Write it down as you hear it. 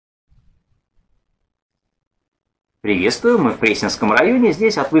Приветствую, мы в Пресненском районе.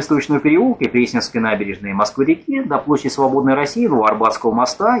 Здесь от Выставочного переулка и Пресненской набережной Москвы-реки до площади Свободной России, Арбатского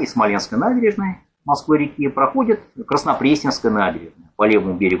моста и Смоленской набережной Москвы-реки проходит Краснопресненская набережная по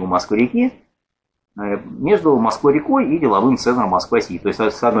левому берегу Москвы-реки между Москвой-рекой и деловым центром Москва-Сити. То есть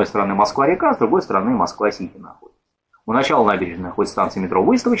с одной стороны Москва-река, с другой стороны Москва-Сити находится. У начала набережной находится станция метро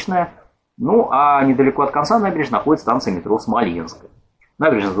Выставочная, ну а недалеко от конца набережной находится станция метро Смоленская.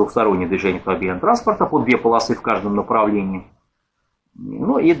 Набережная двухстороннее движение автомобильного транспорта по две полосы в каждом направлении.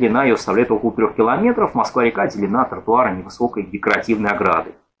 Ну и длина ее составляет около 3 километров. Москва-река отделена от тротуара невысокой декоративной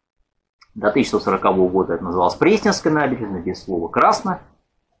оградой. До 1940 года это называлось Пресненская набережная, без слова «красно».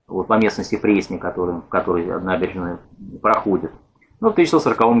 Вот по местности Пресни, в которой набережная проходит. Но в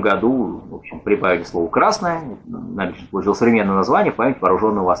 1940 году, в общем, прибавили слово «красное». Набережная получила современное название в память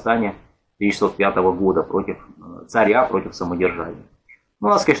вооруженного восстания 1905 года против царя, против самодержавия. Ну,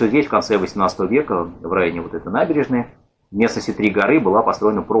 надо сказать, что здесь в конце 18 века, в районе вот этой набережной, в местности Три горы была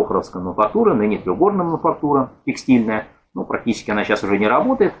построена Прохоровская мануфактура, ныне трехгорная мануфактура, текстильная. Ну, практически она сейчас уже не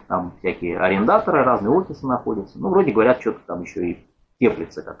работает, там всякие арендаторы, разные офисы находятся. Ну, вроде говорят, что-то там еще и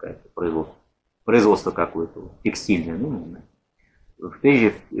теплится какая-то, производство какое-то текстильное, ну, не знаю. В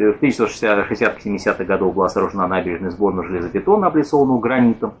 1960-70-х годах была сооружена набережная сборная железобетона, облицованного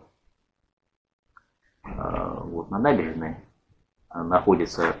гранитом. Вот на набережной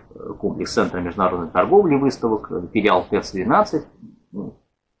находится комплекс Центра международной торговли, выставок, филиал ТЭЦ-12. Ну,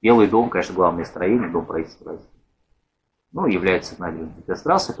 Белый дом, конечно, главное строение, дом правительства России. Ну, является набережной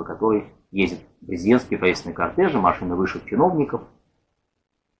ТЭЦ-трассы, по которой ездят президентские правительственные кортежи, машины высших чиновников.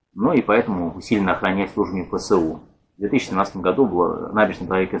 Ну, и поэтому усиленно охранять службами ПСУ. В 2017 году была набережная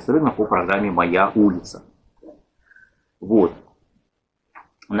была реконструирована по программе «Моя улица». Вот.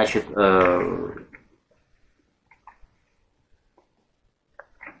 Значит,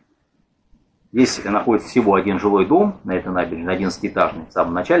 здесь находится всего один жилой дом на этой набережной, 11-этажный, в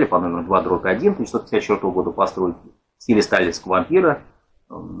самом начале, по номеру 2/1, 1954 года постройки, в стиле сталинского ампира.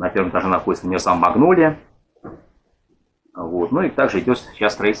 На первом этаже находится универсам «Магнолия». Вот. Ну и также идет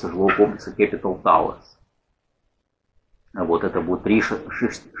сейчас строительство жилого комплекса Capital Towers. Вот. Это будут 3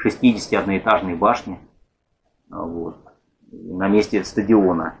 61-этажные башни. Вот. На месте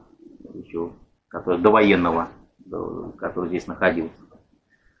стадиона, еще, который, довоенного, который здесь находился.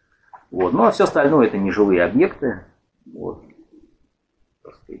 Вот. Ну а все остальное это нежилые объекты. Вот.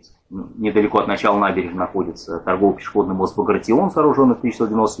 Так сказать, недалеко от начала набережной находится торгово-пешеходный мост Багратион, сооруженный в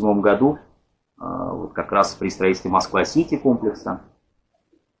 1997 году. Вот как раз при строительстве Москва-Сити комплекса.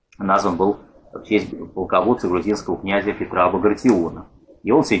 Назван был в честь полководца грузинского князя Петра Багратиона.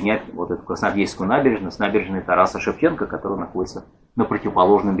 И он соединяет вот эту Краснопресненскую набережную с набережной Тараса Шевченко, которая находится на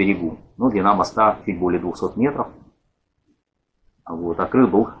противоположном берегу. Ну, длина моста чуть более 200 метров. Вот. Открыт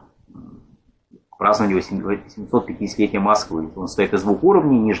был к празднованию 750-летия Москвы. Он состоит из 2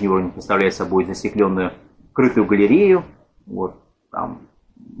 уровней. Нижний уровень представляет собой застекленную крытую галерею. Вот. Там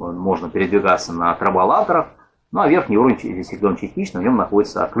можно передвигаться на трамболаторах. Ну а верхний уровень застеклен частично. В нем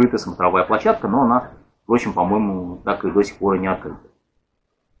находится открытая смотровая площадка, но она, впрочем, по-моему, так и до сих пор не открыта.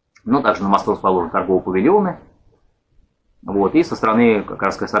 Но также на мосту расположены торговые павильоны. Вот. И со стороны как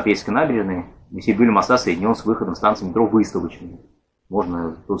раз Краснопресненской набережной вестибюль моста соединен с выходом станции метро Выставочная.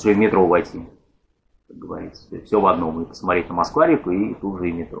 Можно тут же и в метро войти, как говорится. Все в одном. И посмотреть на Москва-реку, и тут же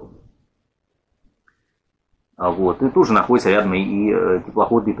и метро. Вот. И тут же находится рядом и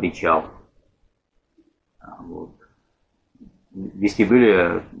теплоходный причал. Вот. В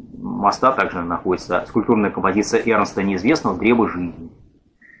вестибюле моста также находится скульптурная композиция Эрнста Неизвестного «Древо жизни».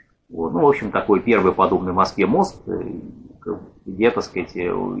 Вот. Ну, в общем, такой первый подобный в Москве мост, где, так сказать, и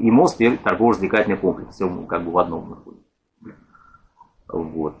мост, и торгово-развлекательный комплекс. Все как бы в одном находится.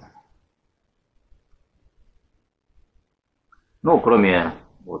 Вот. Ну, кроме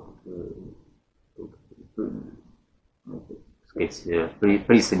вот, сказать,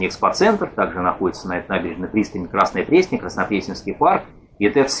 пристани Экспоцентр, также находится на этой набережной пристань Красная Пресня, Краснопресненский парк и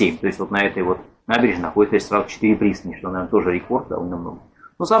ТЭЦ-7. То есть вот на этой вот набережной находится сразу 4 пристани, что, наверное, тоже рекорд довольно много.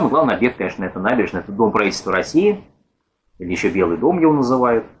 Но самый главный объект, конечно, на этой набережной, это Дом правительства России, или еще Белый дом его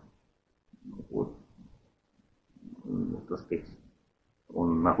называют. Вот. Так сказать,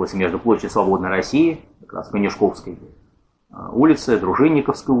 он находится между площадью Свободной России, как раз Конюшковской улицы,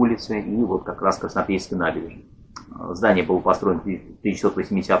 Дружинниковской улицы и вот как раз Краснопресненской набережной. Здание было построено в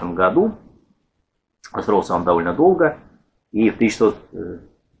 1980 году, строился он довольно долго, и в 1900,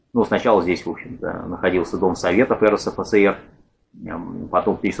 ну, сначала здесь, в общем-то, находился Дом Советов РСФСР,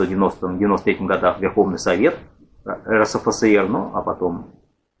 потом в 1993 годах Верховный Совет РСФСР, ну, а потом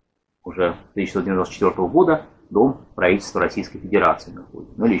уже с 1994 года Дом правительства Российской Федерации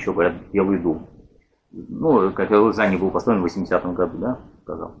находится, ну, или еще говорят Белый дом. ну, как здание было построено в 80-м году, да,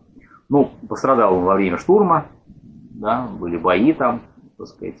 сказал. Ну, пострадал он во время штурма, да, были бои там, так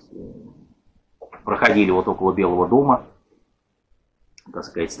сказать, проходили вот около Белого дома, так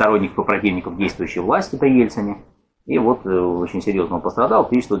сказать, сторонников и противников действующей власти при Ельцине. И вот очень серьезно он пострадал. В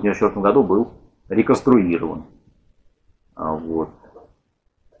 1994 году был реконструирован. Вот.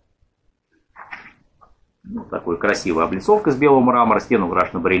 Ну, такой красивая облицовка из белого мрамора, стены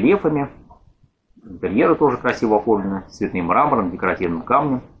украшены барельефами. Интерьеры тоже красиво оформлены, цветным мрамором, декоративным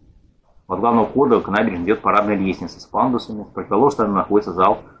камнем. От главного входа к набережной идет парадная лестница с пандусами. С противоположной стороны находится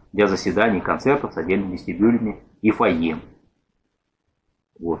зал для заседаний и концертов с отдельными вестибюлями и фойе.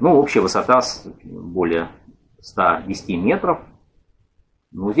 Вот. Ну, общая высота более 110 метров.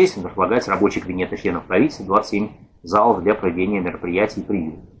 Ну, здесь располагается рабочий кабинет членов правительства, 27 залов для проведения мероприятий и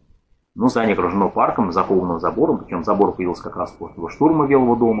приемов. Ну, здание окружено парком, закованным забором, причем забор появился как раз после штурма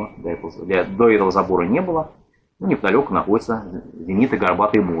Белого дома, до этого забора не было. Ну, неподалеку находится знаменитый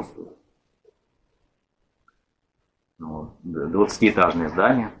горбатый мост. 20-этажное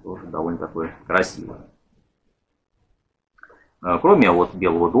здание, тоже довольно такое красивое. Кроме вот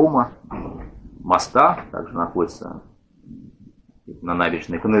Белого дома, моста, также находится на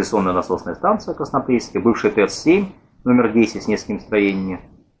набережной канализационная насосная станция Краснопресненская, бывшая ТЭЦ-7, номер 10 с несколькими строениями.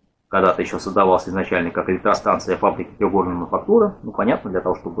 Когда-то еще создавался изначально как электростанция фабрики приборной мануфактуры. Ну, понятно, для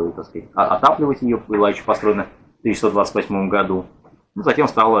того, чтобы, так сказать, отапливать ее, была еще построена в 1928 году. Ну, затем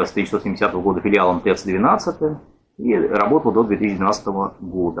стала с 1970 года филиалом ТЭЦ-12 и работала до 2012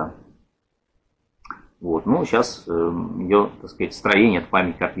 года. Вот. Ну, сейчас ее, так сказать, строение, это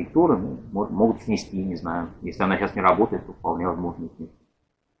память архитектуры, ну, могут снести, не знаю. Если она сейчас не работает, то вполне возможно снести.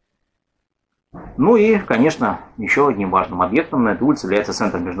 Ну и, конечно, еще одним важным объектом на этой улице является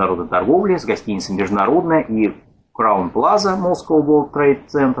центр международной торговли с гостиницей «Международная» и Краун Плаза Moscow World Trade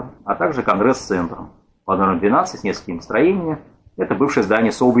Center, а также Конгресс-центром под номером 12 с несколькими строениями. Это бывшее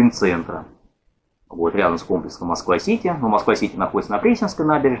здание Совинцентра. Вот, рядом с комплексом Москва-Сити. Но Москва-Сити находится на Пресненской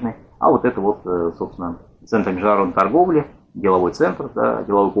набережной, а вот это вот, собственно, центр международной торговли, деловой центр, да,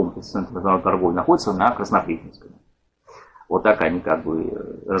 деловой комплекс центра международной торговли находится на Краснопресненской. Вот так они как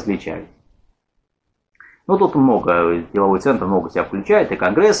бы различаются. Ну, тут много, деловой центр много себя включает. И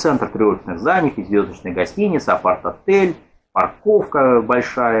конгресс-центр, 3 офисных зданий, 5-звездочная гостиница, апарт-отель, парковка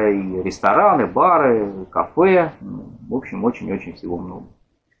большая, и рестораны, бары, кафе. В общем, очень-очень всего много.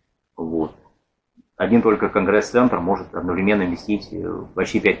 Вот. Один только конгресс-центр может одновременно вместить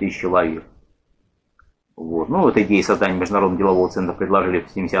почти 5000 человек. Вот. Ну, вот идею создания международного делового центра предложили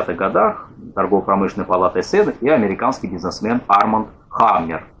в 70-х годах торгово-промышленная палата СЭД и американский бизнесмен Арманд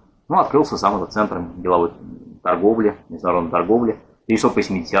Хаммер. Ну, открылся сам этот центр деловой торговли, международной торговли в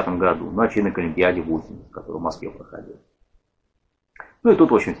 1980 году, на очевидно, к Олимпиаде 80, которая в Москве проходила. Ну и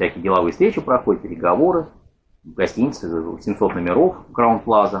тут, в общем, всякие деловые встречи проходят, переговоры. В гостинице 700 номеров Краун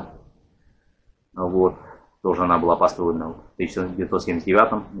Плаза. Вот. Тоже она была построена в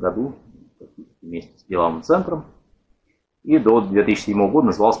 1979 году вместе с деловым центром. И до 2007 года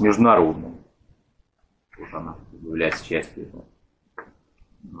называлась Международной. Тоже она является частью этого.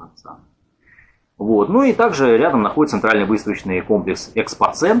 Вот. Ну и также рядом находится центральный выставочный комплекс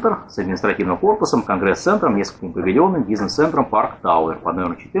 «Экспоцентр» с административным корпусом, конгресс-центром, несколькими павильонами, бизнес-центром «Парк Тауэр» под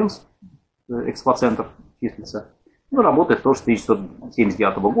номером 14. «Экспоцентр» числится. Ну, работает тоже с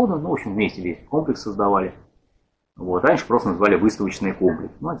 1979 года. Ну, в общем, вместе весь комплекс создавали. Вот. Раньше просто называли выставочный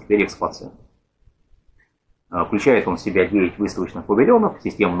комплекс, ну а теперь «Экспоцентр». Включает он в себя 9 выставочных павильонов,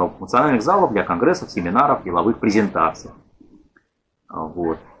 систему многофункциональных залов для конгрессов, семинаров, деловых презентаций.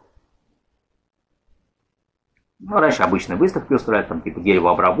 Вот. Ну, раньше обычные выставки устраивали, там типа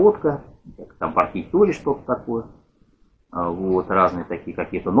деревообработка, там по архитектуре что-то такое. Вот, разные такие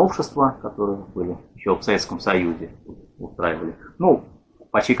какие-то новшества, которые были еще в Советском Союзе, устраивали. Ну,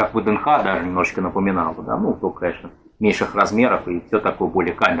 почти как ВДНХ, даже немножечко напоминало, да, ну, только, конечно, меньших размеров и все такое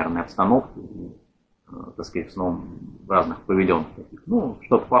более камерной обстановки, так сказать, в основном в разных павильонах. Ну,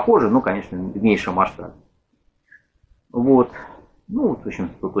 что-то похожее, но, конечно, в меньшем масштабе. Вот. Ну, в общем,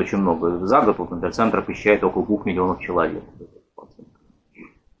 тут очень много. За год, вот, например, центр посещает около 2 миллионов человек.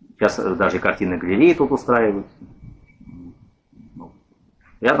 Сейчас даже картинные галереи тут устраиваются.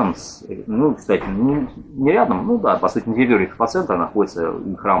 Рядом с, ну, кстати, не рядом, ну да, по сути, на территории экспоцентра находится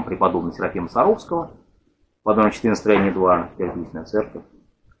и храм преподобного Серафима Саровского, под номером 14, строение 2, Первичная церковь.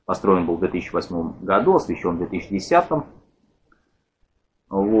 Построен был в 2008 году, освящен в 2010.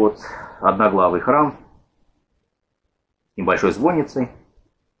 Вот, одноглавый храм с небольшой звонницей.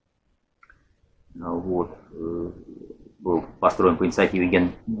 Вот, был построен по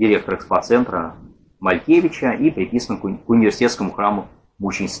инициативе директора экспоцентра Малькевича и приписан к университетскому храму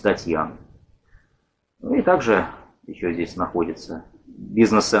мученицы Татьяны. Ну и также еще здесь находится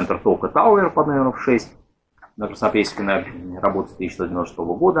бизнес-центр Толка Тауэр под номером 6 на Краснопресненской набережной, работает с 1996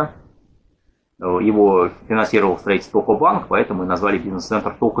 года. Его финансировал строительство Толкобанк, поэтому и назвали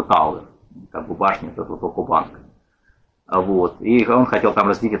бизнес-центр Толка Тауэр, как бы башня этого Толкобанка. Вот. И он хотел там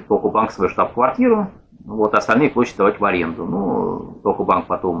развить этот Толкобанк свою штаб-квартиру, вот, остальные площади давать в аренду. Ну, Толкобанк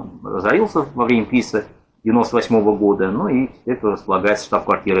потом разорился во время кризиса 1998 года, ну и теперь располагается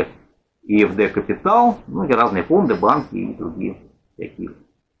штаб-квартира ИФД Капитал, ну и разные фонды, банки и другие такие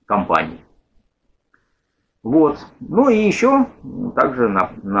компании. Вот. Ну и еще также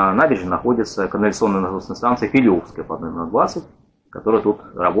на набережной находится канализационная насосная станция Филевская под номером 20, которая тут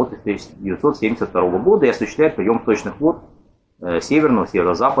работает с 1972 года и осуществляет прием сточных вод северного,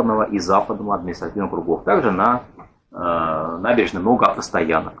 северо-западного и западного административных кругов. Также на набережной много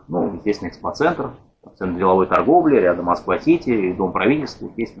автостоянок. Ну, естественно, экспоцентр, центр деловой торговли, рядом Москва-Сити и дом правительства,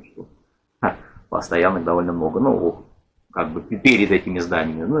 естественно, что постоянных довольно много. Ну, как бы перед этими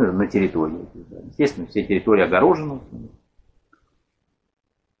зданиями, ну, на территории. Естественно, все территории огорожены.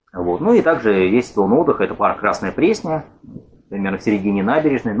 Вот. Ну и также есть зона отдыха, это парк Красная Пресня, примерно в середине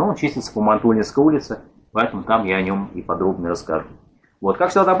набережной, но он числится по Мантуинской улице, поэтому там я о нем и подробно расскажу. Вот.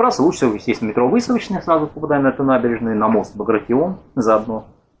 Как сюда добраться? Лучше всего, естественно, метро Выставочная, сразу попадаем на эту набережную, на мост Багратион заодно.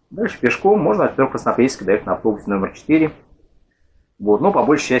 Дальше пешком можно от Краснопресненской доехать на автобусе номер 4. Вот. Но по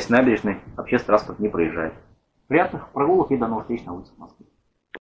большей части набережной общественный транспорт не проезжает. Приятных прогулок и до новых встреч на улице Москвы.